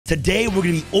Today, we're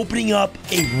going to be opening up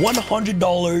a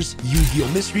 $100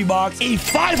 Yu-Gi-Oh! Mystery Box, a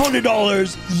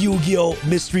 $500 Yu-Gi-Oh!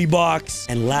 Mystery Box,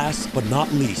 and last but not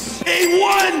least, a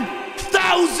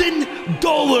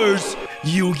 $1,000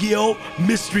 Yu-Gi-Oh!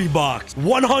 Mystery Box.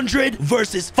 100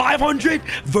 versus 500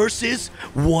 versus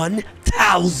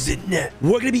 1,000. We're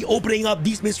going to be opening up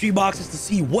these mystery boxes to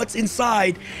see what's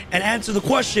inside and answer the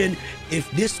question if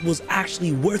this was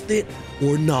actually worth it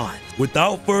or not.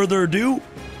 Without further ado,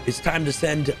 it's time to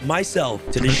send myself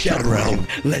to the Shadow Realm.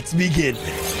 Let's begin.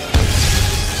 This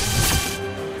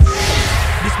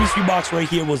mystery box right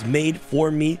here was made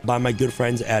for me by my good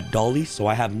friends at Dolly, so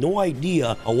I have no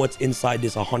idea of what's inside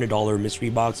this $100 mystery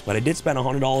box, but I did spend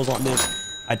 $100 on this.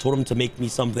 I told him to make me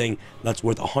something that's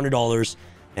worth $100,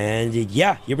 and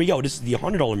yeah, here we go. This is the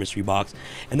 $100 mystery box,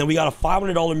 and then we got a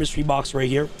 $500 mystery box right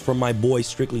here from my boy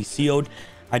Strictly Sealed.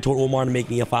 I told Omar to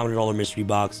make me a $500 mystery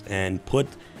box and put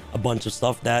a bunch of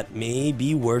stuff that may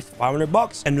be worth 500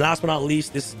 bucks. And last but not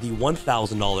least, this is the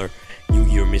 $1,000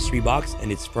 Yu-Gi-Oh! Mystery box, and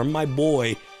it's from my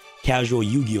boy Casual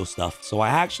Yu-Gi-Oh! Stuff. So I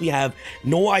actually have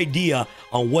no idea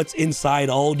on what's inside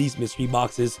all these mystery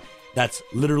boxes that's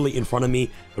literally in front of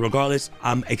me. But regardless,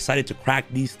 I'm excited to crack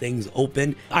these things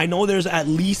open. I know there's at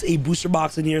least a booster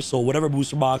box in here, so whatever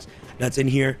booster box that's in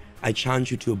here, I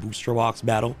challenge you to a booster box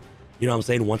battle. You know what I'm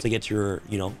saying? Once I get your,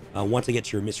 once I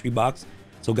get your mystery box.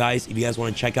 So guys, if you guys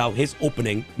want to check out his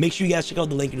opening, make sure you guys check out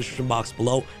the link in the description box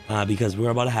below because we're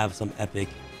about to have some epic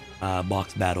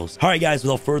box battles. All right, guys,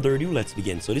 without further ado, let's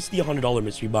begin. So this is the $100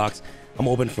 mystery box. I'm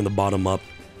opening from the bottom up.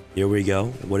 Here we go.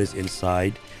 What is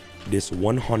inside this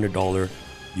 $100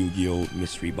 Yu-Gi-Oh!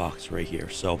 Mystery box right here?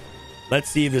 So let's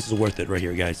see if this is worth it right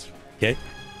here, guys. Okay,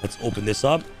 let's open this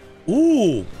up.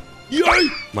 Ooh, yay!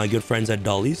 My good friends at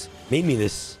Dolly's made me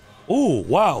this. Ooh,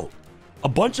 wow. A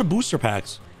bunch of booster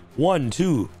packs. 1,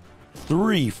 2,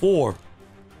 3, 4,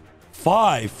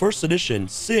 5. First edition.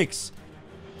 6,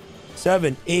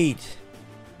 7, 8,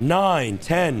 9,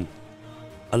 10,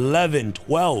 11,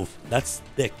 12. That's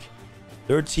thick.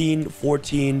 13,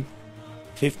 14,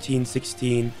 15,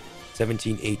 16,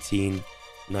 17, 18,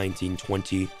 19,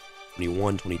 20,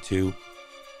 21, 22,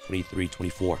 23,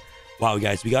 24. Wow,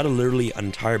 guys, we got literally an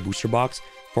entire booster box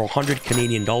for 100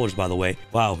 Canadian dollars, by the way.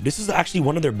 Wow, this is actually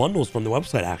one of their bundles from the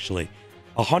website, actually.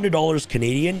 $100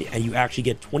 Canadian, and you actually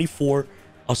get 24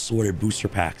 assorted booster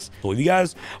packs. So if you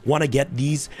guys want to get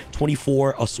these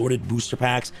 24 assorted booster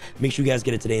packs, make sure you guys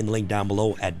get it today in the link down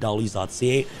below at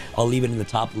dollys.ca. I'll leave it in the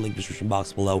top of the link description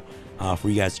box below for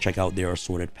you guys to check out their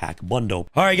assorted pack bundle.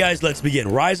 All right, guys, let's begin.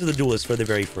 Rise of the Duelist for the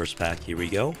very first pack. Here we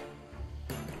go.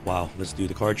 Wow, let's do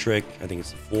the card trick. I think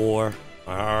it's 4.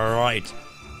 All right.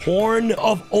 Horn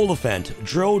of Oliphant,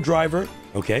 Drill Driver.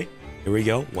 Okay, here we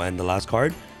go. And the last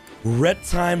card, Red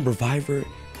Time Reviver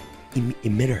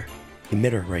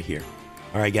Emitter right here.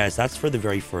 All right, guys, that's for the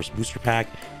very first booster pack.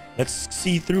 Let's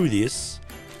see through this.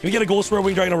 Can we get a Ghost Rare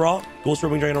Wing Dragon Raw? Ghost Rare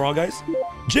Wing Dragon Raw, guys.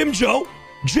 Jim Joe.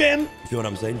 Jim. You feel what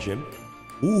I'm saying, Jim?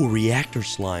 Ooh, Reactor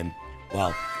Slime.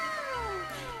 Wow.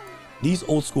 These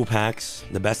old school packs,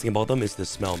 the best thing about them is the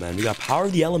smell, man. We got Power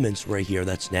of the Elements right here.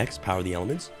 That's next. Power of the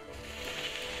Elements.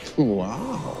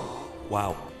 Wow.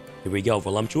 Wow. Here we go.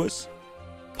 Voluptuous.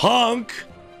 Punk.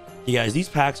 You guys, these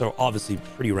packs are obviously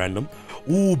pretty random.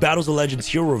 Ooh, Battles of Legends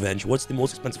Hero Revenge. What's the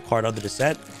most expensive card out of the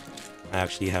set? I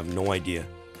actually have no idea.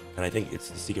 And I think it's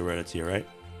the Secret Rare that's here, right?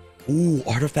 Ooh,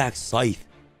 Artifact Scythe.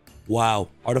 Wow,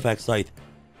 Artifact Scythe.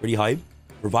 Pretty hype.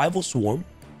 Revival Swarm.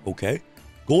 Okay.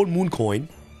 Gold Moon Coin.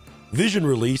 Vision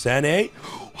Release and a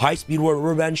High Speed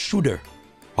Revenge Shooter.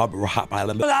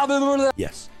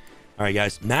 Yes. All right,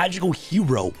 guys. Magical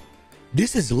Hero.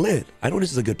 This is lit. I know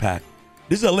this is a good pack.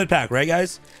 This is a lit pack, right,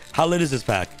 guys? How lit is this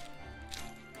pack?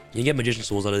 You get Magician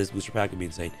Souls out of this booster pack. It'd be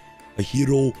insane. A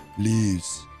Hero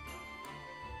Leaves.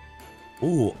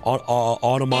 Ooh,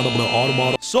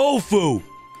 Automata. Sofu.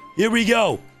 Here we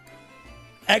go.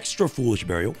 Extra Foolish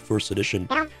Burial. First edition.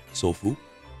 Sofu.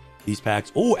 These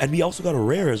packs. Oh, and we also got a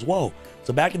rare as well.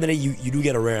 So back in the day, you do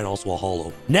get a rare and also a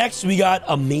holo. Next, we got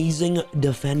Amazing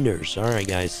Defenders. All right,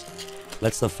 guys.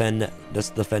 Let's defend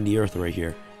the earth right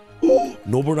here.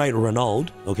 Noble Knight Renaud.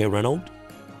 Okay, Renaud.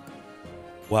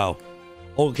 Wow.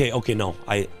 Okay, no.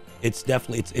 It's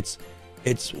definitely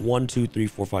it's 1, 2, 3,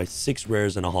 4, 5, 6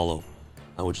 rares and a holo,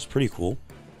 which is pretty cool.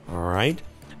 All right.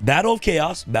 Battle of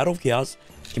Chaos.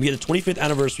 Can we get a 25th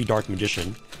anniversary Dark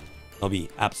Magician? That'll be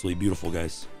absolutely beautiful,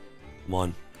 guys. Come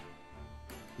on.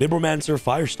 Libromancer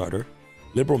Firestarter.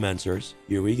 Libromancers.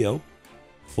 Here we go.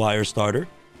 Firestarter.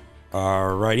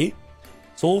 Alrighty.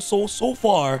 So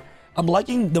far, I'm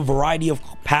liking the variety of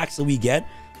packs that we get.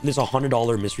 This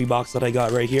 $100 mystery box that I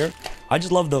got right here. I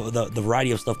just love the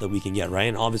variety of stuff that we can get, right?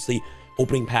 And obviously,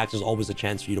 Opening packs is always a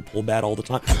chance for you to pull bad all the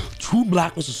time. 2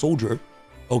 Blacklisted Soldier.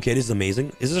 Okay, this is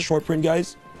amazing. Is this a short print,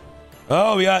 guys?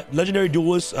 Oh, we got Legendary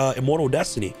Duelist, Immortal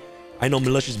Destiny. I know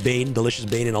Delicious Bane,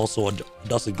 and also a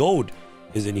Dust of Gold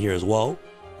is in here as well.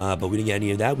 But we didn't get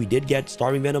any of that. We did get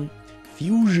Starving Venom,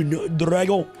 Fusion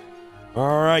Dragon.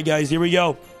 All right, guys, here we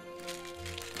go.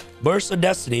 Burst of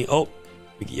Destiny. Oh,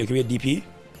 can we get DP?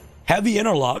 Heavy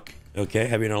Interlock. Okay,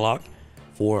 Heavy Interlock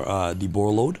for the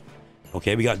Borreload.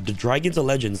 Okay, we got the Dragons of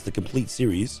Legends, the complete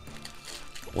series.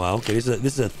 Wow, okay, this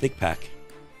is a thick pack.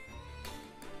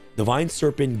 Divine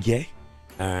Serpent Gay.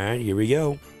 All right, here we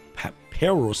go.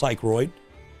 Paracycloid.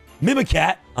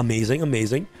 Mimicat. Amazing,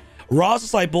 amazing. Raw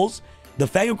Disciples. The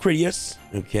Phagocritius.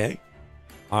 Okay.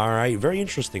 All right, very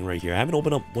interesting right here. I haven't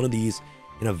opened up one of these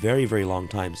in a very, very long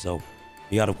time. So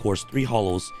we got, of course, 3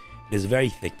 holos in this very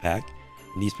thick pack.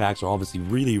 And these packs are obviously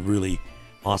really, really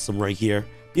awesome right here.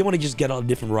 You want to just get a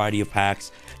different variety of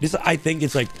packs. This, I think,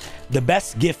 it's like the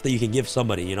best gift that you can give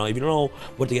somebody. You know, if you don't know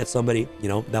what to get somebody, you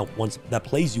know, that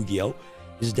plays Yu-Gi-Oh,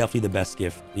 this is definitely the best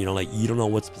gift. You know, like you don't know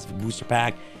what specific booster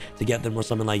pack to get them or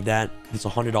something like that. It's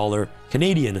 $100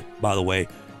 Canadian, by the way,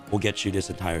 will get you this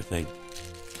entire thing.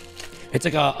 It's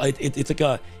like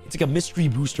a mystery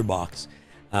booster box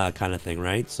kind of thing,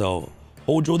 right? So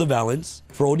Hojo the Valence,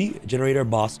 Frody, Generator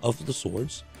Boss of the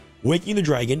Swords, Waking the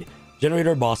Dragon,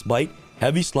 Generator Boss Bite,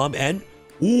 Heavy Slum, and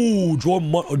ooh, all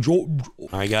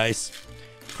right, guys,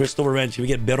 Crystal Revenge. Can we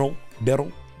get Beryl?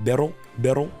 No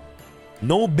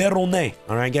Berone.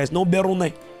 All right, guys, no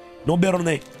Berone.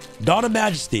 Dawn of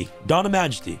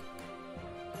Majesty.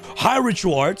 High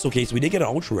Ritual Arts. Okay, so we did get an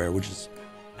ultra rare, which is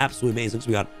absolutely amazing. So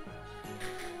we got,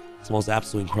 it smells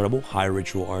absolutely incredible. High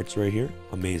Ritual Arts right here.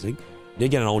 Amazing.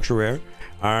 Did get an ultra rare.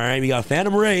 All right, we got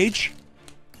Phantom Rage.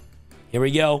 Here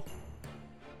we go.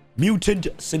 Mutant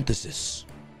Synthesis.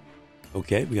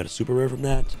 Okay, we got a super rare from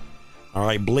that. All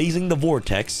right, Blazing the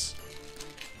Vortex.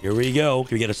 Here we go.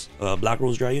 Can we get a Black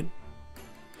Rose Dragon?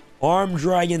 Armed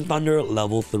Dragon Thunder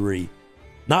level 3.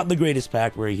 Not the greatest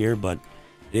pack right here, but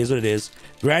it is what it is.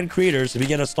 Grand Creators. If we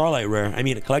get a Starlight rare, I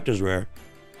mean a Collector's rare.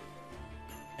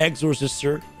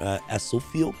 Exorcister,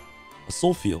 Asulfiel.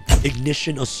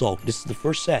 Ignition Assault. This is the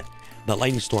first set that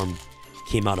Lightning Storm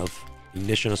came out of.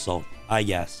 Ignition Assault, I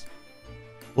guess.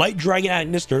 Light Dragon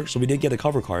Agnister. So we did get a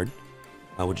cover card,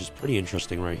 which is pretty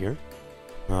interesting right here.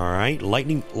 All right,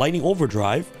 Lightning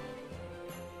Overdrive.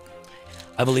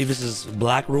 I believe this is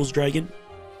Black Rose Dragon,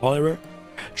 poly rare.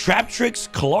 Traptrix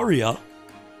Caloria.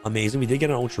 Amazing. We did get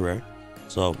an ultra rare,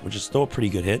 so which is still a pretty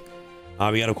good hit.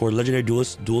 We got, of course, Legendary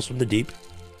Duels from the Deep.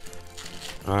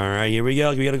 All right, here we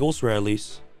go. We got a ghost rare at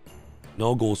least.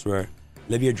 No ghost rare.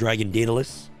 Livia Dragon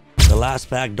Daedalus. The last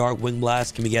pack, Dark Wing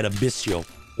Blast. Can we get a Bistio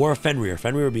or a Fenrir?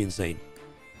 Fenrir would be insane.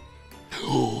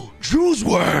 Juice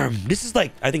Worm. This is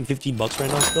like, I think, $15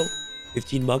 right now still.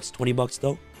 $15, $20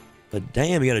 still. But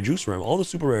damn, we got a Juice Worm. All the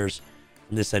super rares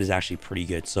from this set is actually pretty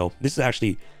good. So this is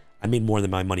actually, I made more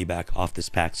than my money back off this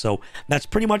pack. So that's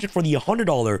pretty much it for the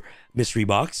 $100 mystery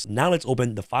box. Now let's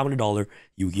open the $500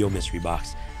 Yu-Gi-Oh mystery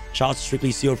box. Shout out to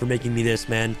Strictly Sealed for making me this,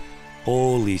 man.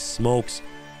 Holy smokes.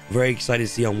 Very excited to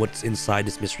see on what's inside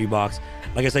this mystery box.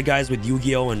 Like I said, guys, with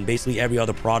Yu-Gi-Oh and basically every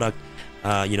other product,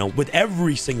 you know, with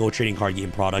every single trading card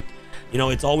game product, you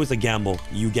know, it's always a gamble.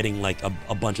 You getting like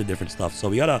a bunch of different stuff. So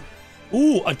we got a,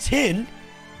 ooh, a tin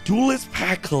Duelist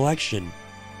Pack Collection.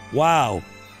 Wow.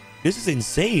 This is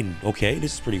insane. Okay,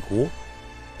 this is pretty cool.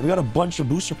 And we got a bunch of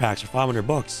booster packs for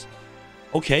 $500.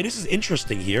 Okay, this is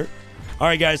interesting here. All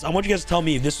right, guys, I want you guys to tell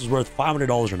me if this was worth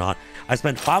 $500 or not. I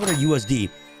spent 500 USD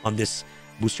on this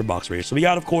booster box right here. So we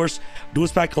got, of course,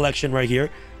 Duelist Pack Collection right here.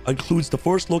 Includes the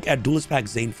first look at Duelist Pack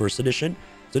Zane First Edition.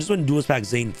 So this is when Duelist Pack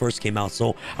Zane first came out.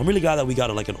 So I'm really glad that we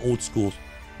got like an old school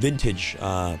vintage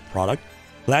product.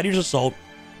 Gladiator's Assault.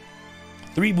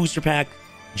 3 booster pack.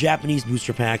 Japanese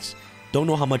booster packs. Don't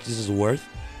know how much this is worth,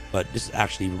 but this is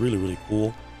actually really, really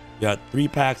cool. We got 3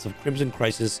 packs of Crimson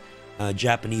Crisis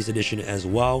Japanese edition as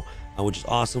well, which is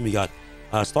awesome. We got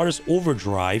Stardust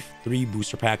Overdrive, 3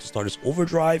 booster packs of Stardust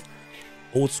Overdrive,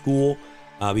 old school.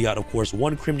 We got, of course,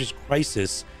 1 Crimson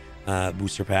Crisis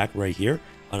booster pack right here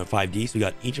on a 5Ds. We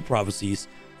got Ancient Prophecies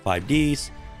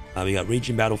 5Ds. We got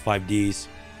Raging Battle 5Ds.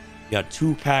 We got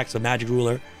 2 packs of Magic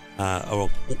Ruler, our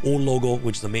own logo,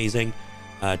 which is amazing.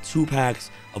 2 packs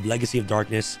of Legacy of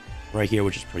Darkness right here,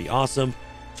 which is pretty awesome.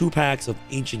 2 packs of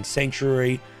Ancient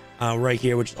Sanctuary right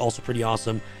here, which is also pretty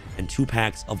awesome. And 2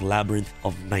 packs of Labyrinth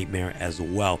of Nightmare as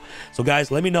well. So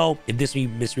guys, let me know if this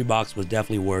mystery box was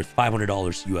definitely worth $500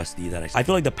 USD. I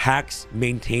feel like the packs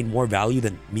maintain more value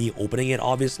than me opening it,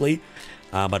 obviously.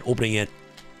 But opening it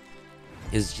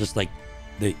is just like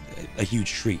a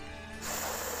huge treat.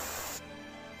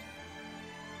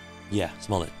 Yeah,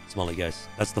 smell it. Smell it, guys.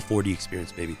 That's the 4D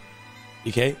experience, baby.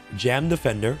 Okay, Jam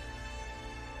Defender.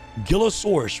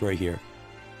 Gillosaurus right here.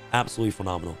 Absolutely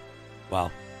phenomenal. Wow.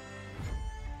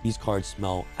 These cards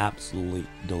smell absolutely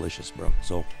delicious, bro.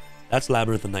 So that's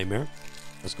Labyrinth of Nightmare.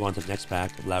 Let's go on to the next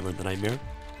pack of Labyrinth of Nightmare.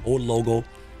 Old logo.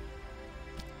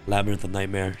 Labyrinth of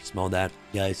Nightmare. Smell that,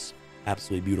 guys.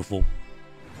 Absolutely beautiful.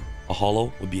 A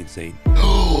holo would be insane.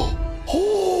 Oh!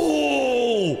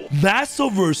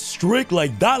 Massive Restrict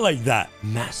like that.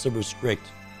 Massive Restrict.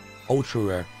 Ultra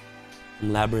rare.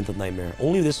 From Labyrinth of Nightmare.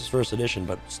 Only this is first edition,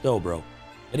 but still, bro.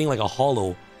 Getting like a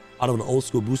holo out of an old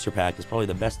school booster pack is probably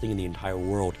the best thing in the entire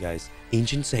world, guys.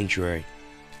 Ancient Sanctuary.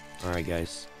 Alright,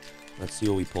 guys. Let's see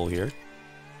what we pull here.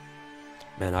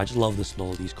 Man, I just love the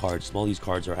smell of these cards. Smell of these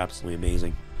cards are absolutely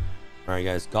amazing. Alright,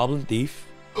 guys. Goblin Thief.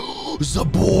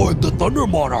 Zaborg, the Thunder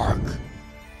Monarch.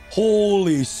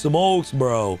 Holy smokes,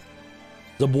 bro.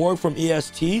 Zaborg from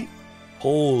EST.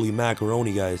 Holy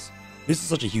macaroni, guys. This is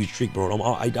such a huge treat, bro.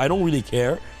 I don't really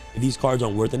care if these cards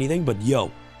aren't worth anything, but yo,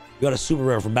 you got a super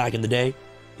rare from back in the day.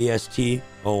 EST.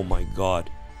 Oh my god.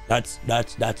 That's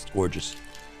gorgeous.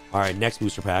 Alright, next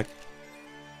booster pack.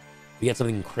 We get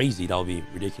something crazy, that would be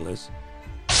ridiculous.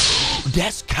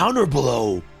 Death's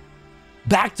Counterblow.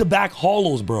 Back-to-back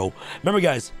holos, bro. Remember,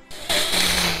 guys,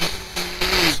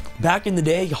 back in the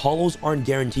day, holos aren't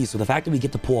guaranteed. So the fact that we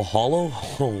get to pull a holo,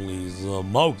 holy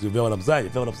smokes, you feel what I'm saying? You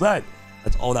feel what I'm saying?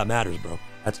 That's all that matters, bro.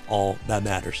 That's all that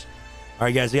matters. All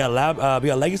right, guys, we got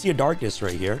Legacy of Darkness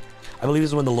right here. I believe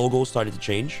this is when the logo started to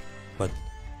change, but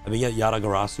I mean,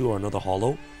 Yatagarasu or another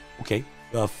holo. Okay,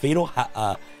 Fable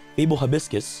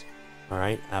Hibiscus. All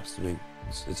right, absolutely.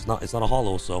 It's not a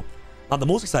holo, so not the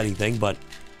most exciting thing, but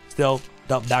still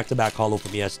back-to-back holo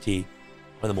from EST.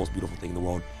 One of the most beautiful thing in the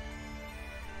world.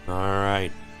 All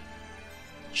right,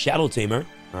 Shadow Tamer.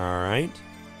 All right,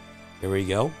 here we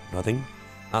go. Nothing,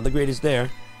 not the greatest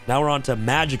there. Now we're on to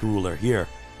Magic Ruler here.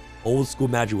 Old school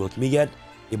Magic Ruler. Can we get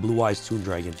a Blue Eyes Toon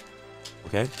Dragon?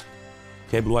 Okay.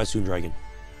 Okay, Blue Eyes Toon Dragon.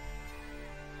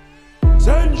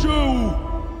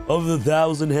 Senju of the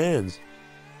Thousand Hands.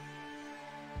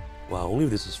 Wow, only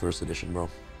if this is first edition, bro.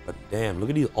 But damn, look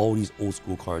at all these old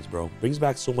school cards, bro. Brings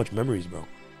back so much memories, bro.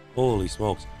 Holy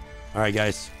smokes. All right,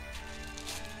 guys.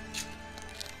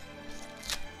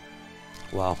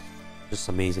 Wow. Just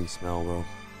amazing smell, bro.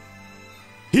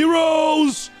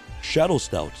 Heroes! Shadow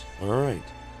Stout. All right.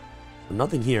 So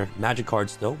nothing here. Magic card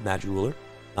still. Magic Ruler.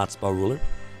 Not Spell Ruler.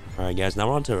 All right, guys. Now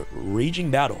we're on to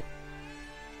Raging Battle.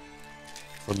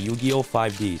 From Yu-Gi-Oh!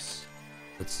 5Ds.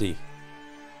 Let's see.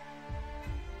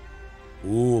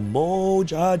 Ooh,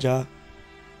 Moja.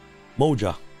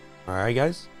 Moja. All right,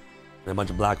 guys. And a bunch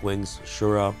of Black Wings.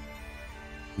 Shura.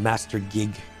 Master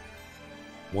Gig.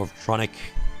 Morphtronic.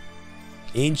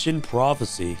 Ancient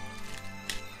Prophecy.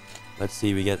 Let's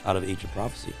see what we get out of Ancient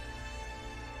Prophecy.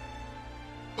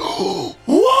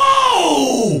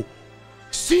 Whoa!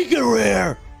 Secret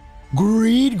Rare!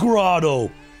 Greed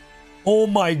Grotto. Oh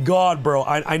my god, bro.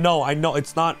 I know.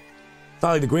 It's not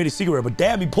like the greatest secret rare, but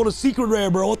damn, he pulled a secret rare,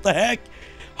 bro. What the heck?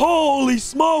 Holy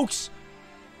smokes!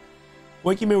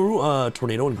 Wakimeru,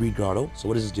 Tornado and Greed Grotto. So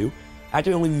what does this do?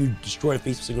 Activate only when you destroy a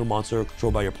face-up single monster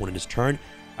controlled by your opponent this turn,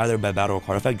 either by battle or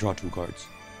card effect. Draw 2 cards.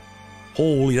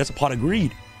 Holy, that's a pot of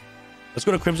greed. Let's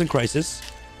go to Crimson Crisis.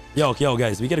 Yo,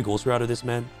 guys, we get a Ghost Rare out of this,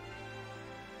 man.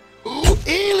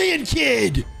 Alien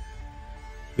Kid!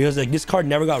 Because like this card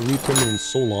never got reprinted in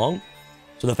so long.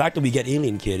 So the fact that we get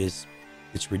Alien Kid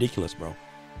it's ridiculous, bro.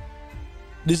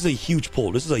 This is a huge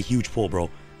pull. Bro.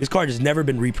 This card has never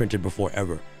been reprinted before,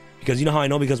 ever. Because you know how I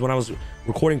know? Because when I was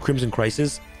recording Crimson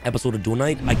Crisis episode of Duel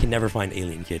Night, I can never find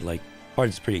Alien Kid. Like, card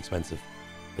is pretty expensive.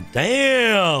 But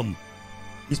damn!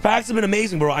 These packs have been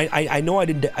amazing, bro. I know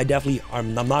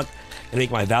I'm not gonna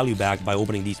make my value back by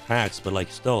opening these packs, but like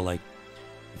still, like,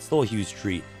 it's still a huge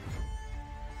treat.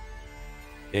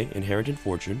 Okay, Inherited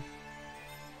Fortune.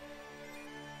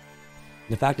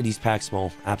 And the fact that these packs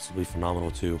smell absolutely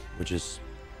phenomenal too, which is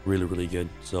really, really good.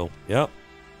 So, yep.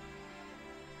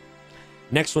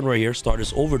 Next one right here,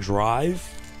 Stardust Overdrive.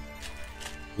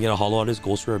 You get a holo on this,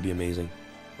 Ghost Rare would be amazing.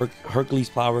 Hercules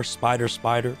Flower,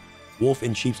 Spider, Wolf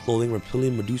in Sheep's Clothing,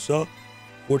 Reptilian Medusa,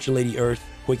 Fortune Lady Earth,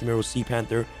 Quaking Arrow Sea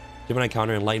Panther, Gemini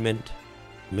Counter Enlightenment.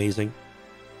 Amazing.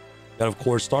 Got, of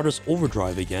course, Stardust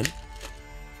Overdrive again.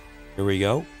 Here we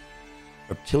go.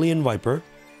 Reptilian Viper,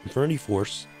 Infernity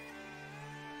Force,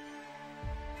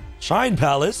 Shine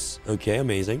Palace. Okay,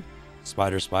 amazing.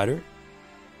 Spider.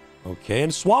 Okay,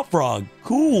 and Swap Frog.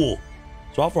 Cool.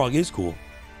 Swap Frog is cool.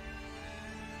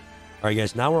 All right,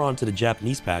 guys. Now we're on to the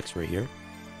Japanese packs right here.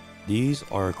 These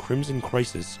are Crimson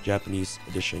Crisis Japanese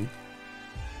edition.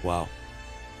 Wow.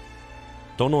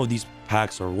 Don't know if these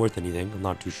packs are worth anything. I'm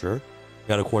not too sure. We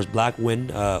got, of course, Black Wing,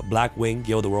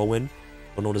 Gale the Whirlwind.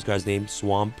 Don't know this guy's name.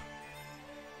 Swamp.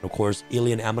 And of course,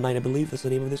 Alien Ammonite, I believe that's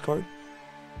the name of this card.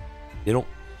 They don't...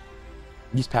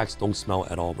 These packs don't smell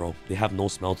at all, bro. They have no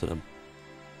smell to them.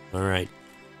 Alright.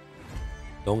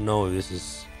 Don't know if this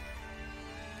is...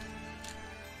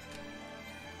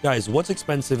 Guys, what's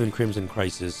expensive in Crimson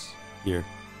Crisis here?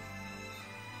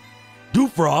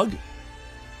 Dewfrog.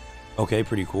 Okay,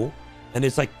 pretty cool. And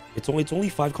it's like, it's only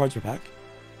 5 cards per pack.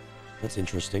 That's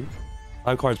interesting.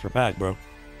 5 cards per pack, bro.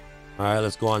 Alright,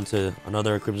 let's go on to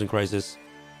another Crimson Crisis.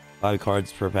 5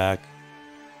 cards per pack.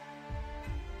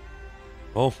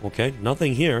 Oh, okay.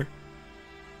 Nothing here.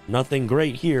 Nothing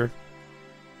great here.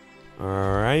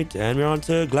 Alright, and we're on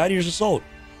to Gladiator's Assault.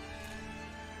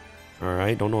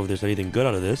 Alright, don't know if there's anything good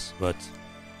out of this, but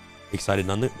excited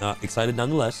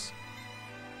nonetheless.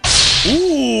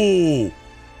 Ooh!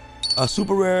 A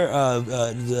super rare,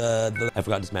 I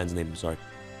forgot this man's name, I'm sorry.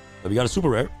 But we got a super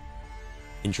rare.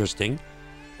 Interesting.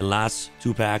 And last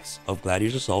 2 packs of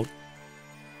Gladiator's Assault.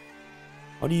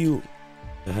 How do you...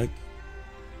 The heck?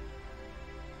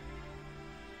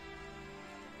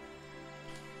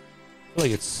 I feel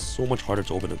like it's so much harder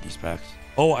to open up these packs.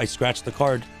 Oh, I scratched the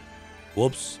card.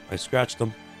 Whoops, I scratched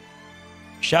them.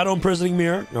 Shadow Imprisoning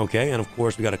Mirror. Okay, and of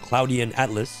course we got a Cloudian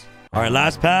Atlas. Alright,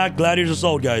 last pack. Gladiator's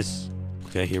Assault, guys.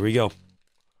 Okay, here we go.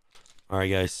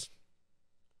 Alright, guys.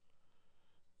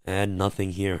 And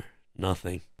nothing here.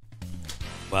 Nothing.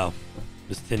 Wow.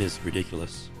 This tin is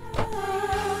ridiculous.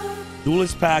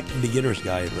 Duelist Pack Beginner's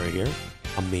Guide right here.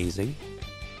 Amazing.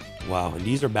 Wow, and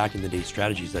these are back in the day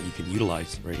strategies that you can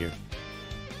utilize right here.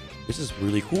 This is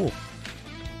really cool.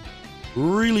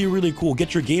 Really, really cool.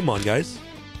 Get your game on, guys.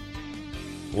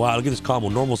 Wow, look at this combo.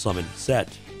 Normal summon.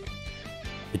 Set.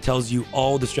 It tells you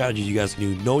all the strategies you guys can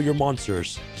do. Know your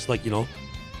monsters. Just like, you know,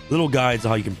 little guides on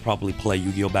how you can properly play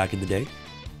Yu-Gi-Oh! Back in the day.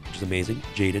 Which is amazing.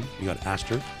 Jaden. You got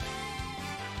Aster.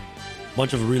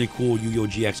 Bunch of really cool Yu-Gi-Oh!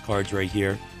 GX cards right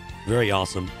here. Very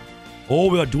awesome. Oh,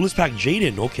 we got Duelist Pack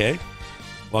Jaden. Okay.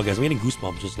 Wow, guys, I'm getting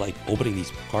goosebumps just like opening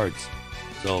these cards.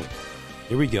 So,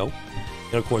 here we go.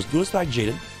 And of course, Duelist Pack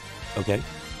Jaden. Okay,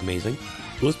 amazing.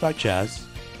 Duelist Pack Chaz.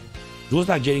 Duelist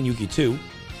Pack Jaden Yuki 2.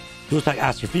 Duelist Pack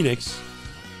Aster Phoenix.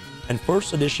 And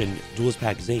first edition Duelist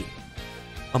Pack Zane.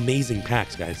 Amazing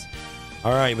packs, guys.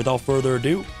 Alright, without further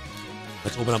ado,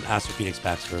 let's open up Aster Phoenix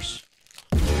packs first.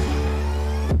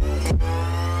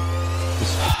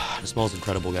 This smells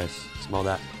incredible, guys. Smell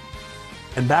that.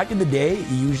 And back in the day,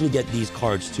 you usually get these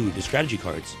cards too, the strategy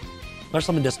cards. Special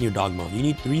Summon Destiny Hero Dogma. You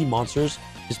need 3 monsters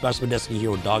to Special Summon Destiny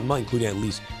Hero Dogma, including at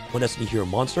least 1 Destiny Hero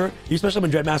monster. You Special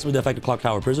Summon Dreadmaster with the effect of Clock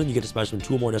Tower Prison. You get to Special Summon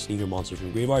 2 or more Destiny Hero monsters from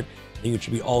the graveyard. And you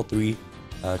contribute all 3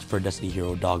 for Destiny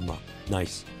Hero Dogma.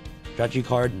 Nice. Strategy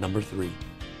card number 3.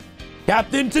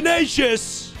 Captain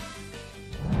Tenacious!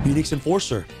 Phoenix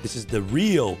Enforcer. This is the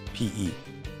real PE.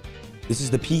 This is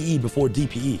the PE before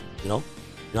DPE, you know?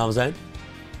 You know what I'm saying?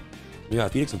 We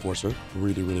got Phoenix Enforcer.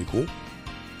 Really, really cool.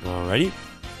 Alrighty.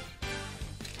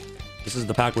 This is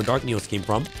the pack where Dark Neos came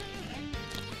from.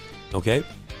 Okay.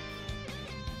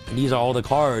 And these are all the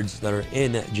cards that are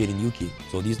in Jaden Yuki.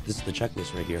 So this is the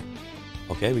checklist right here.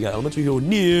 Okay, we got Elemental Hero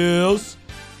Neos,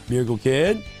 Miracle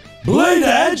Kid, Blade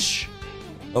Edge.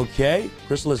 Okay,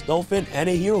 Chrysalis Dolphin, and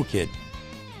a Hero Kid.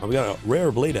 Oh, we got a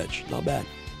rare Blade Edge. Not bad.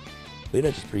 Blade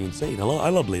Edge is pretty insane. I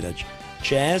love Blade Edge.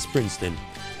 Chaz Princeton.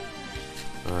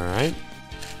 Alright.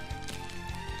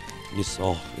 It's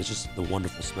just the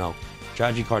wonderful smell.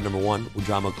 Strategy card number 1,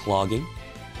 Ujama Clogging.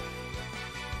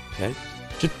 Okay.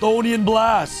 Chthonian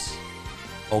Blast.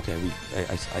 Okay,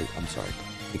 I'm sorry.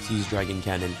 Xyz Dragon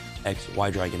Cannon,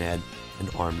 XY Dragon Head, and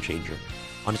Arm Changer.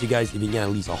 Honestly, guys, if you can get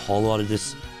at least a holo out of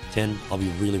this tin, I'll be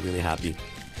really, really happy.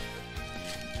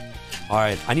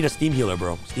 Alright, I need a Steam Healer,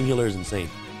 bro. Steam Healer is insane.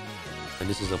 And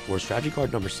this is, of course, strategy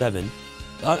card number 7.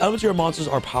 Elemental monsters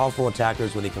are powerful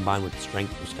attackers when they combine with the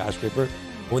strength of Skyscraper.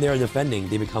 When they are defending,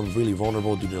 they become really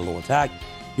vulnerable due to their low attack.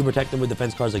 You protect them with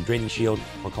defense cards like Draining Shield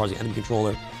or cards like Enemy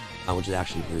Controller, which is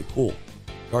actually really cool.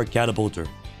 Dark Catapulter.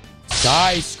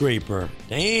 Skyscraper.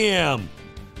 Damn.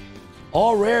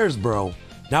 All rares, bro.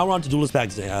 Now we're on to Duelist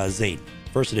Pack Zane.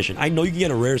 First edition. I know you can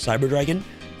get a rare Cyber Dragon.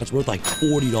 That's worth like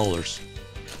 $40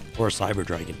 for a Cyber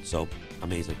Dragon. So,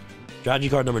 amazing. Strategy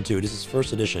card number 2. This is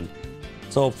first edition.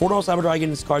 So, $4 Cyber Dragon.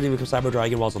 This card can become Cyber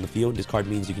Dragon while it's on the field. This card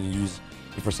means you can use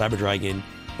it for Cyber Dragon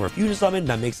for a fusion summon.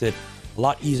 That makes it a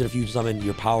lot easier to fusion summon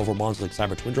your powerful monsters like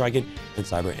Cyber Twin Dragon and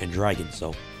Cyber End Dragon.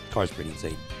 So, the card's pretty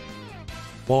insane.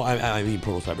 Well, I mean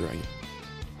Proto Cyber Dragon.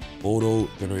 Photo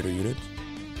Generator Unit.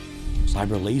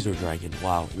 Cyber Laser Dragon.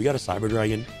 Wow, we got a Cyber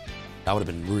Dragon. That would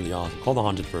have been really awesome. Call the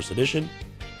Haunted First Edition.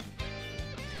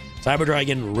 Cyber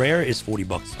Dragon rare is 40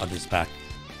 bucks on this pack,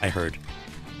 I heard.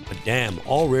 But damn,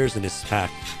 all rares in this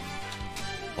pack.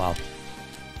 Wow.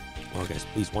 Oh, guys,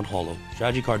 please, one holo.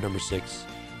 Strategy card number 6.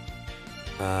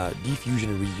 Defusion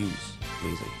and reuse.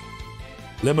 Amazing.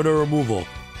 Limiter removal.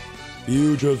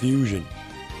 Future Fusion.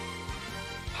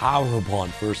 Power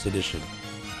Bond first edition.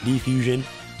 Defusion.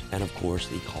 And of course,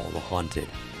 they call the Haunted.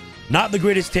 Not the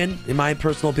greatest tin, in my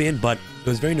personal opinion, but it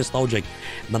was very nostalgic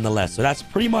nonetheless. So that's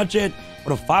pretty much it for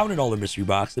the $500 mystery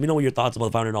box. Let me know what your thoughts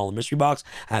about the $500 mystery box.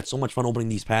 I had so much fun opening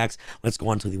these packs. Let's go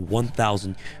on to the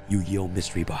 1000 Yu-Gi-Oh!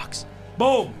 Mystery box.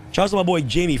 Boom! Shout out to my boy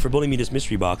Jamie for building me this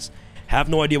mystery box. Have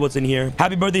no idea what's in here.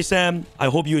 Happy birthday, Sam. I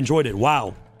hope you enjoyed it.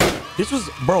 Wow. This was,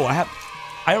 bro, I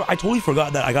totally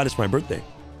forgot that I got this for my birthday.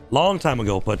 Long time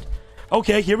ago, but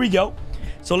okay, here we go.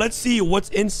 So let's see what's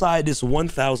inside this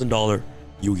 $1,000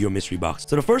 Yu-Gi-Oh! Mystery box.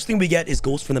 So the first thing we get is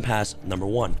Ghost from the Past number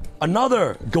 1.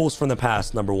 Another Ghost from the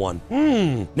Past number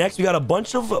 1. Next, we got a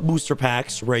bunch of booster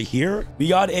packs right here. We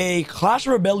got a Clash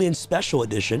of Rebellion special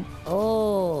edition.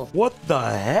 Oh. What the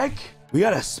heck? We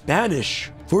got a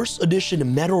Spanish first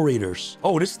edition Metal Raiders.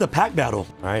 Oh, this is the pack battle.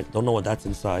 All right, don't know what that's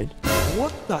inside.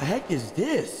 What the heck is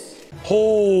this?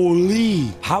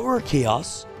 Holy. Power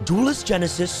Chaos Duelist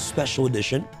Genesis special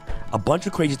edition. A bunch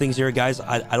of crazy things here, guys.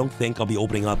 I don't think I'll be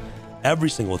opening up every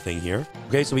single thing here.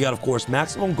 Okay, so we got, of course,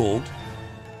 Maximum Gold.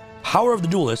 Power of the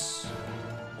Duelists.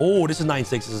 Oh, this is 9.6.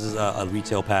 This is a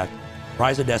retail pack.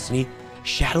 Rise of Destiny.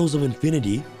 Shadows of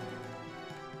Infinity.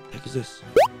 What the heck is this?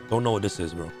 Don't know what this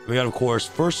is, bro. We got, of course,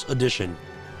 first edition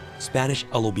Spanish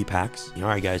LOB packs. All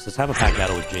right, guys, let's have a pack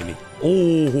battle with Jamie.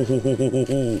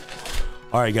 Oh,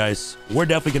 all right, guys. We're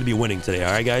definitely going to be winning today.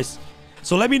 All right, guys.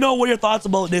 So let me know what your thoughts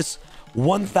about this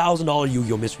 $1,000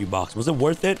 Yu-Gi-Oh! Mystery box. Was it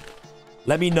worth it?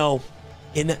 Let me know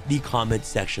in the comment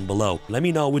section below. Let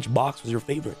me know which box was your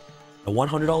favorite. The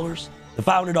 $100, the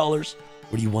 $500,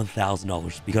 or the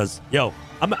 $1,000? Because, yo,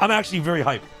 I'm actually very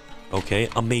hyped. Okay,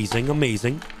 amazing,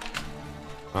 amazing.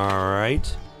 All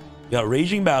right. We got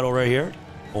Raging Battle right here.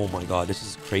 Oh my god, this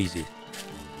is crazy.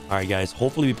 All right, guys.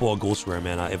 Hopefully we pull a Ghost Rare,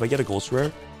 man. If I get a Ghost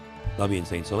Rare, that'll be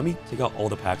insane. So let me take out all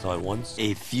the packs all at once.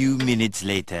 A few minutes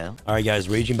later. All right, guys.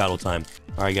 Raging Battle time.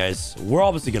 All right, guys. We're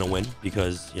obviously going to win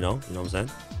because, you know what I'm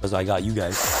saying? Because I got you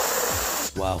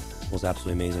guys. Wow. That was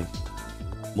absolutely amazing.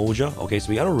 Moja. Okay, so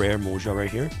we got a rare Moja right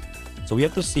here. So we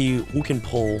have to see who can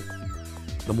pull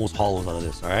the most holos out of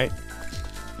this, all right?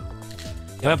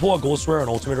 If I pull a Ghost Rare or an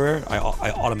Ultimate Rare, I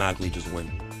automatically just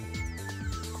win.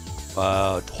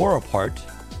 Tore Apart.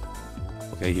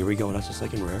 Okay, here we go. That's the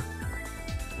second rare.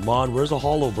 Come on, where's a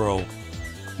holo, bro?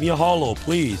 Give me a holo,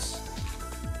 please.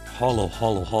 Holo,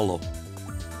 holo, holo.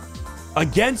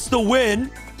 Against the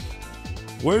win.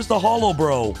 Where's the holo,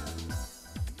 bro?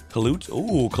 Kalut.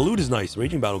 Ooh, Kalut is nice.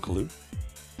 Raging Battle Kalut.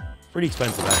 Pretty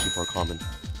expensive, actually, for a common.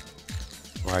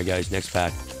 All right, guys, next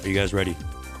pack. Are you guys ready?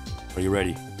 Are you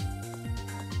ready?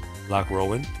 Black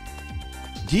Rowan.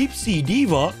 Deep Sea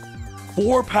Diva.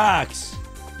 4 packs.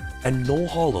 And no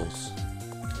holos.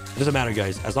 It doesn't matter,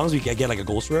 guys. As long as we get like a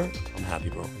Ghost Rare, I'm happy,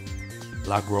 bro.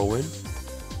 Black Rowan.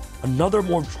 Another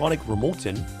Morphtronic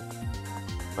Remoten.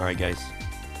 All right, guys.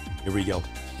 Here we go.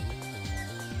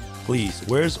 Please,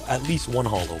 where's at least one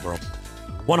holo, bro?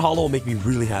 One holo will make me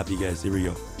really happy, guys. Here we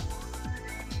go.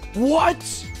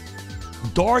 What?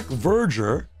 Dark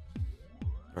Verger.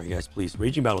 All right, guys, please.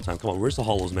 Raging Battle time. Come on, where's the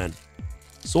holos, man?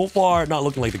 So far, not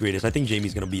looking like the greatest. I think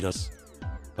Jamie's going to beat us.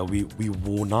 But we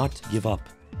will not give up.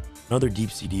 Another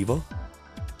Deep Sea Diva.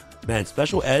 Man,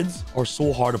 special eds are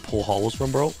so hard to pull holos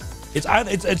from, bro. It's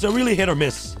a really hit or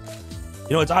miss.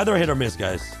 You know, it's either a hit or miss,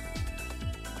 guys.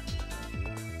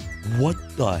 What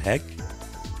the heck?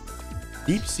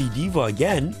 Deep Sea Diva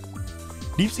again?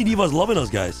 Deep Sea Diva is loving us,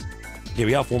 guys. Okay,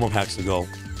 we got 4 more packs to go.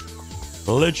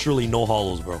 Literally no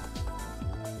holos, bro.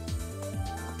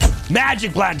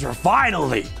 Magic Planter,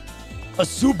 finally! A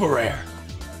super rare.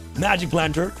 Magic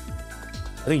Planter.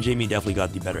 I think Jamie definitely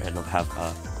got the better end of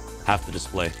half the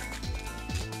display.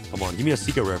 Come on, give me a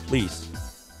secret rare, please.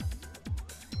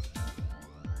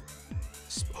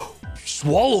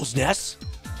 Swallow's Nest.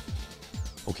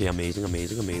 Okay, amazing,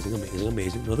 amazing, amazing, amazing,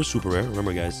 amazing. Another super rare.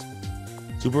 Remember, guys,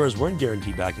 super rares weren't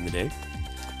guaranteed back in the day.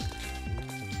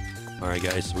 All right,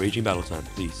 guys, Raging Battle time,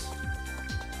 please.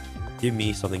 Give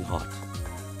me something hot.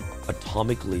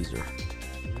 Atomic Laser.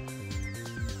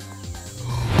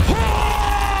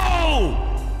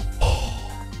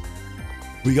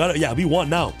 We got it. Yeah, we won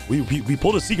now. We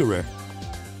pulled a secret rare.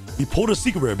 We pulled a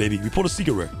secret rare, baby. We pulled a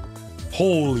secret rare.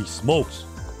 Holy smokes.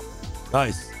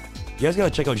 Guys, you guys gotta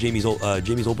check out Jamie's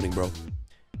opening, bro.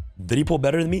 Did he pull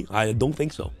better than me? I don't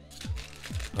think so.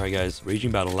 All right, guys. Raging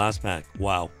Battle, last pack.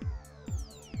 Wow.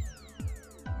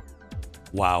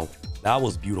 Wow. That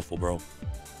was beautiful, bro.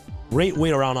 Great way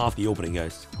to round off the opening,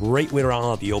 guys. Great way to round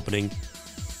off the opening.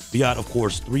 We got, of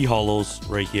course, 3 holos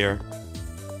right here.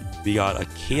 We got a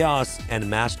Chaos and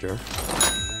Master.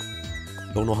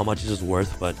 Don't know how much this is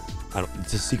worth, but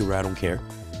it's a secret. I don't care.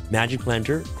 Magic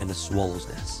Planter and the Swallow's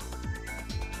Nest.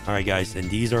 All right, guys, and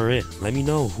these are it. Let me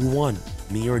know who won,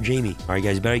 me or Jamie. All right,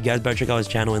 guys, better check out his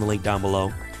channel in the link down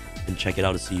below and check it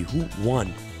out to see who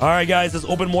won. All right, guys, let's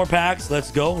open more packs.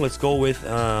 Let's go. Let's go with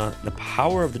the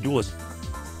Power of the Duelist.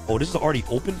 Oh, this is already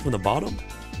open from the bottom?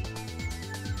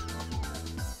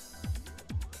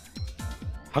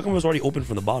 How come it was already open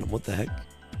from the bottom? What the heck?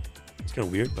 It's kind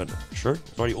of weird, but sure.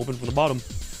 It's already open from the bottom.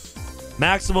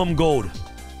 Maximum gold.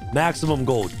 Maximum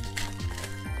gold.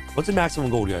 What's in maximum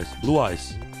gold, guys? Blue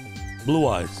Eyes. Blue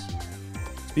Eyes.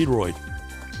 Speedroid.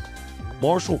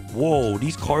 Marshall. Whoa,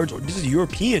 these cards are... This is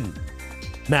European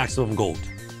maximum gold.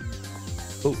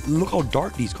 So look how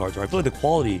dark these cards are. I feel like the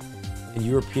quality in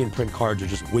European print cards are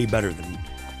just way better than,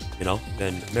 you know,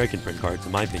 than American print cards,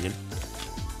 in my opinion.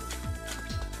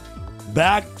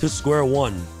 Back to square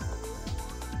one.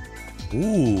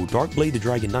 Ooh, Dark Blade the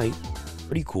Dragon Knight.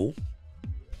 Pretty cool.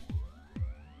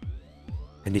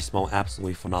 And they smell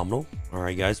absolutely phenomenal. All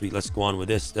right, guys, let's go on with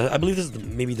this. I believe this is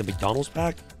maybe the McDonald's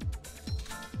pack.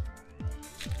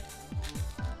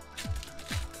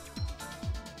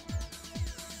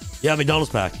 Yeah,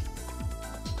 McDonald's pack.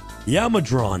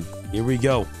 Yamadron. Here we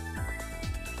go.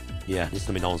 Yeah, this is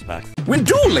the McDonald's pack. When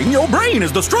dueling, your brain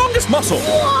is the strongest muscle.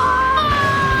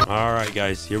 All right,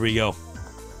 guys, here we go.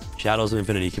 Shadows of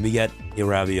Infinity. Can we get a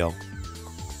Ravio?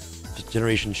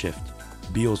 Generation Shift.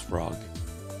 Beel's Frog.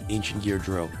 Ancient Gear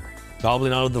Drill.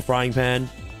 Goblin Out of the Frying Pan.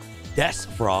 Des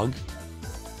Frog.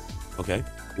 Okay,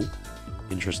 cool.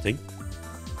 Interesting.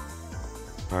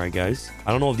 All right, guys.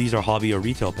 I don't know if these are hobby or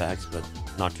retail packs, but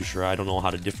not too sure. I don't know how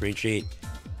to differentiate.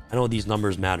 I know these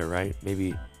numbers matter, right?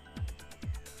 Maybe.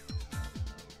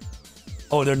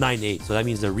 Oh, they're 9.8, so that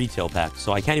means they're retail packs.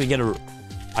 So I can't even get a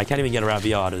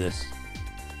Ravio out of this.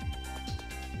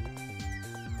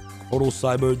 Total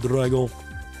Cyber Drago.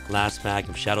 Last pack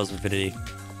of Shadows of Infinity.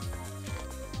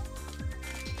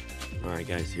 Alright,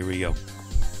 guys, here we go.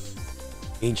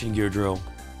 Ancient Gear Drill.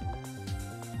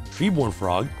 Treeborn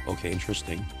Frog. Okay,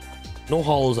 interesting. No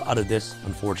holos out of this,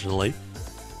 unfortunately.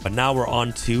 But now we're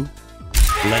on to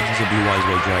Legends of Blue Eyes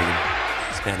White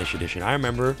Dragon. Spanish edition. I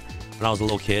remember when I was a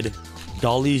little kid,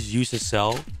 Dolly's used to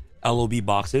sell LOB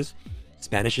boxes,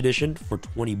 Spanish edition, for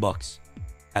 20 bucks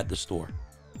at the store.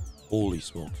 Holy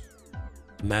smokes.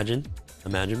 Imagine,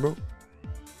 bro.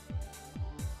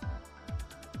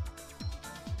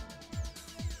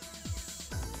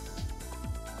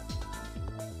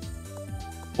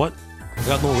 What? I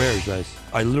got no rares, guys.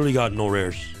 I literally got no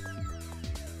rares.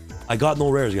 I got no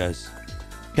rares, guys.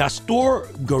 Castor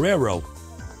Guerrero.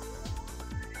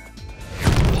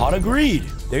 Pot of Greed.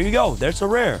 There you go. There's a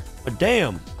rare. But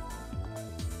damn.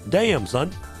 Damn,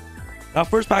 son. That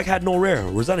first pack had no rare.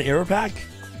 Was that an error pack?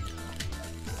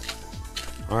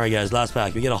 Alright, guys. Last pack.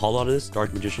 If we get a holo out of this,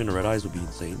 Dark Magician and Red Eyes would be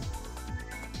insane.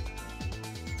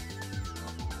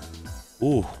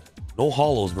 Ooh. No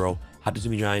holos, bro.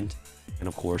 Hatsumi Giant. And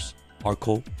of course,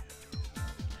 Arco.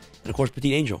 And of course,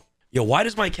 Petite Angel. Yo, why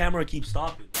does my camera keep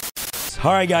stopping?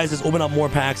 Alright, guys. Let's open up more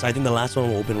packs. I think the last one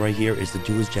we'll open right here is the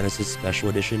Duelist Genesis Special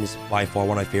Edition. It's by far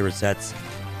one of my favorite sets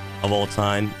of all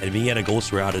time. And if we can get a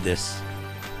Ghost Rare out of this,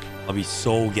 I'll be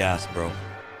so gassed, bro.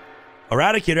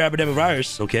 Eradicator Epidemic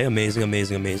Virus. Okay, amazing,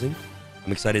 amazing, amazing.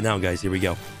 I'm excited now, guys. Here we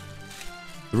go.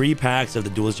 3 packs of the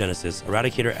Duelist Genesis.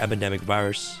 Eradicator Epidemic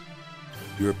Virus.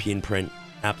 European print.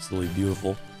 Absolutely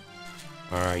beautiful.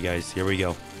 Alright, guys. Here we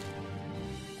go.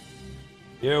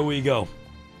 Here we go.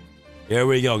 Here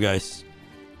we go, guys.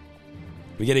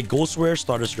 We get a Ghost Rare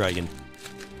Stardust Dragon.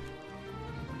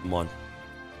 Come on.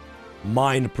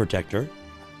 Mind Protector.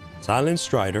 Silent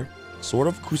Strider. Sword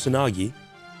of Kusanagi.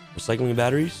 Recycling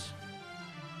Batteries.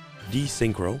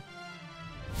 Desynchro.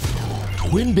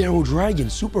 Twin Barrel Dragon.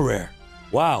 Super Rare.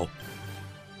 Wow.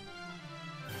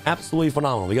 Absolutely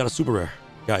phenomenal. We got a Super Rare.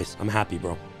 Guys, I'm happy,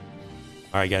 bro.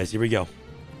 Alright, guys. Here we go.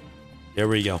 Here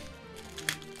we go.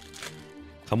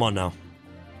 Come on now.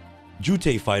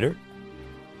 Jutei Fighter.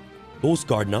 Ghost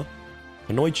Gardener.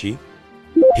 Kanoichi.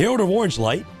 Herald of Orange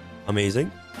Light.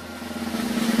 Amazing.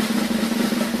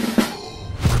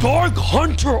 Dark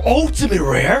Hunter Ultimate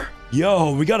Rare.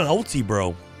 Yo, we got an ulti,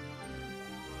 bro.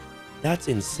 That's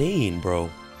insane, bro.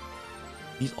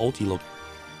 These ulti look...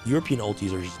 European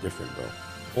ultis are just different, bro.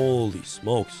 Holy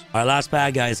smokes. All right, last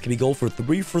pack, guys. Can we go for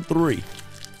 3 for 3? Can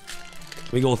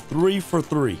we go 3 for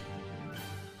 3?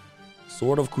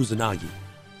 Sword of Kusanagi.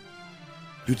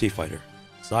 Jutei Fighter.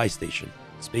 Sai Station.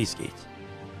 Space Gate.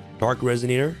 Dark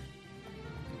Resonator.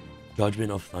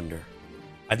 Judgment of Thunder.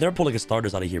 I've never pulled like a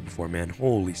starters out of here before, man.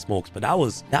 Holy smokes. But that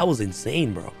was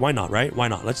insane, bro. Why not, right? Why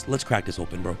not? Let's crack this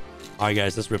open, bro. All right,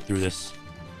 guys, let's rip through this.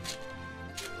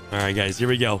 All right, guys, here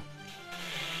we go.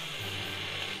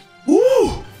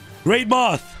 Woo! Great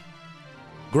Moth.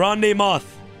 Grande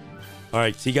Moth. All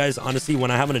right, see, guys, honestly,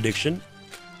 when I have an addiction,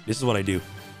 this is what I do.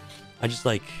 I just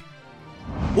like...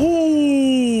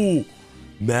 Ooh!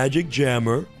 Magic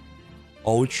Jammer.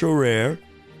 Ultra rare.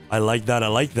 I like that. I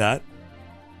like that.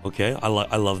 Okay, I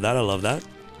love that. I love that.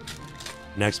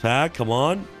 Next pack. Come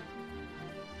on.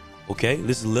 Okay,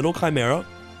 this is Little Chimera.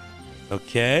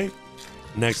 Okay.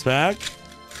 Next pack.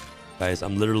 Guys,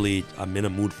 I'm in a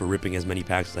mood for ripping as many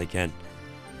packs as I can.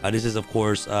 This is, of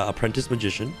course, Apprentice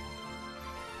Magician.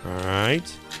 All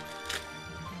right.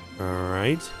 All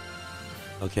right.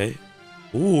 Okay.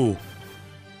 Ooh.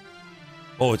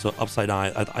 Oh, it's an upside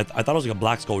down. I thought it was like a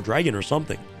Black Skull Dragon or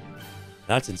something.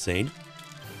 That's insane.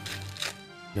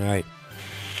 All right.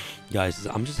 Guys,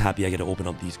 I'm just happy I get to open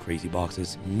up these crazy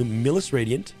boxes. Millis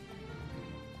Radiant.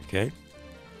 Okay.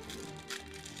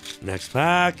 Next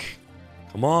pack.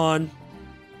 Come on.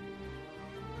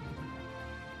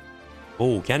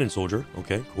 Oh, Cannon Soldier.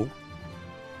 Okay, cool.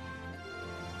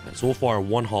 And so far,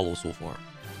 one holo so far.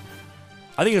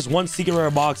 I think it's one secret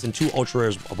rare box and 2 ultra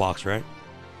rares a box, right?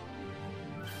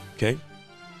 Okay.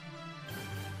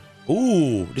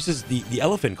 Ooh, this is the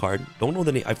elephant card. Don't know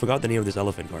the name. I forgot the name of this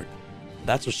elephant card.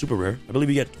 That's a super rare. I believe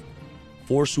we get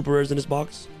 4 super rares in this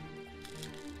box.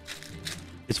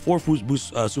 It's 4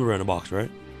 super rare in a box,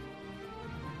 right?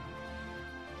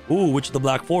 Ooh, Witch of the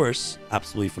Black Forest.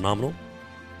 Absolutely phenomenal.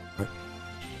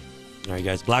 All right,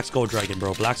 guys. Black Skull Dragon,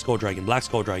 bro. Black Skull Dragon. Black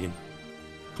Skull Dragon.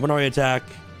 Kaminari attack.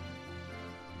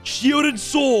 Shield and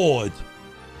Sword.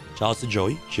 Shout out to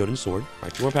Joey. Shield and Sword. All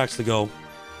right, 2 more packs to go.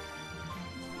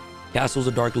 Castles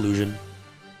of Dark Illusion.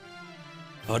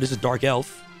 Oh, this is Dark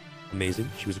Elf. Amazing.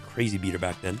 She was a crazy beater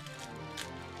back then.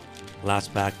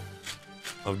 Last pack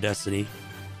of Destiny.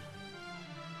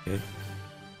 Okay.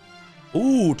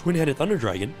 Ooh, Twin-Headed Thunder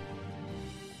Dragon.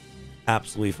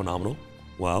 Absolutely phenomenal.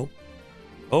 Wow.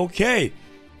 Okay.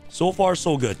 So far,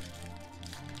 so good.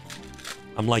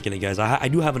 I'm liking it, guys. I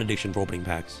do have an addiction for opening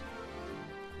packs.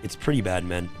 It's pretty bad,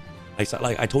 man.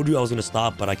 Like I told you I was going to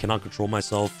stop, but I cannot control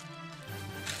myself.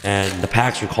 And the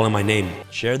packs are calling my name.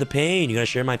 Share the pain. You got to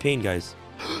share my pain, guys.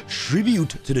 Tribute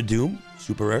to the Doom.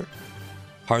 Super rare.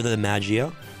 Heart of the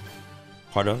Magia.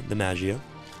 Heart of the Magia.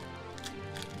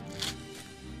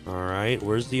 Alright,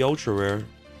 where's the ultra rare?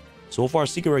 So far,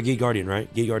 secret rare Gate Guardian,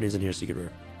 right? Gate Guardian's in here, secret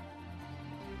rare.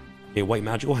 Okay, white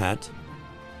magical hat.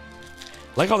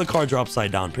 Like how the cards are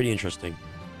upside down. Pretty interesting.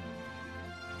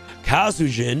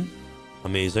 Kazujin.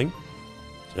 Amazing.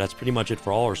 So that's pretty much it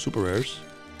for all our super rares.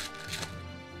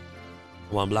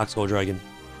 Come on, Black Skull Dragon.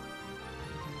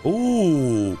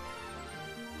 Ooh.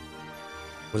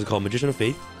 What's it called? Magician of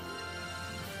Faith.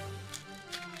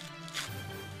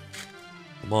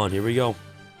 Come on, here we go.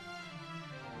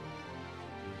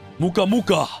 Muka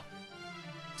Muka.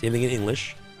 Same thing in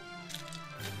English.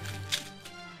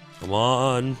 Come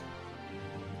on.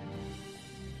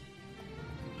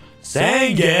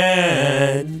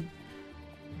 Sangan.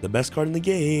 The best card in the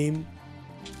game.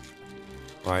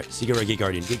 Alright, Secret Rare Gate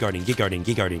Guardian. Gate Guardian, Gate Guardian,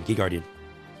 Gate Guardian, Gate Guardian.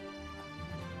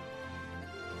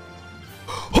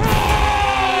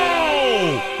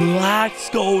 Oh! Black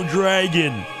Skull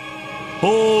Dragon.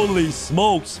 Holy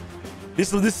smokes.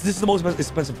 This is the most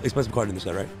expensive card in this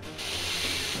set, right?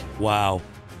 Wow.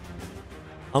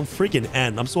 I'm freaking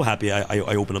and I'm so happy I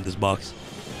opened up this box.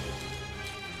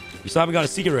 We still haven't got a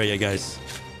secret rare yet, guys.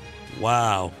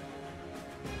 Wow.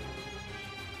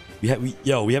 We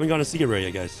haven't got a secret rare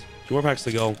yet, guys. 2 more packs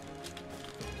to go.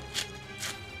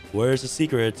 Where's the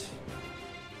secret?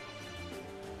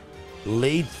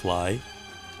 Blade Fly.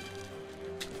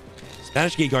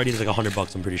 Spanish Gate Guardian is like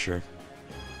 $100, I'm pretty sure.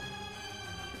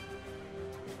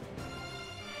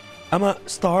 I'm a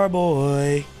star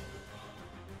boy.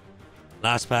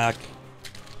 Last pack.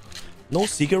 No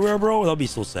secret rare, bro? That'll be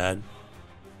so sad.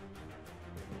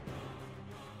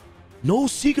 No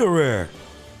secret rare.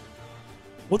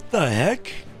 What the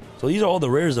heck? So these are all the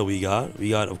rares that we got. We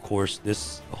got, of course,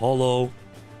 this holo,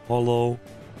 holo,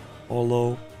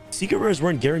 holo. Secret rares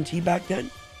weren't guaranteed back then.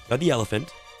 Got the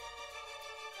elephant.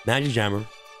 Magic Jammer.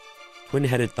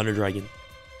 Twin-Headed Thunder Dragon.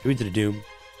 Tribute to the Doom.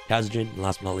 Kazujin. And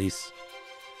last but not least,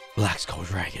 Black Skull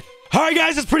Dragon. Alright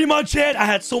guys, that's pretty much it. I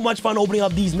had so much fun opening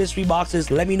up these mystery boxes.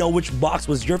 Let me know which box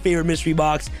was your favorite mystery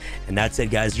box. And that's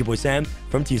it, guys. It's your boy Sam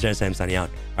from T-Star Sam signing out.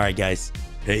 Alright guys,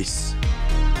 peace.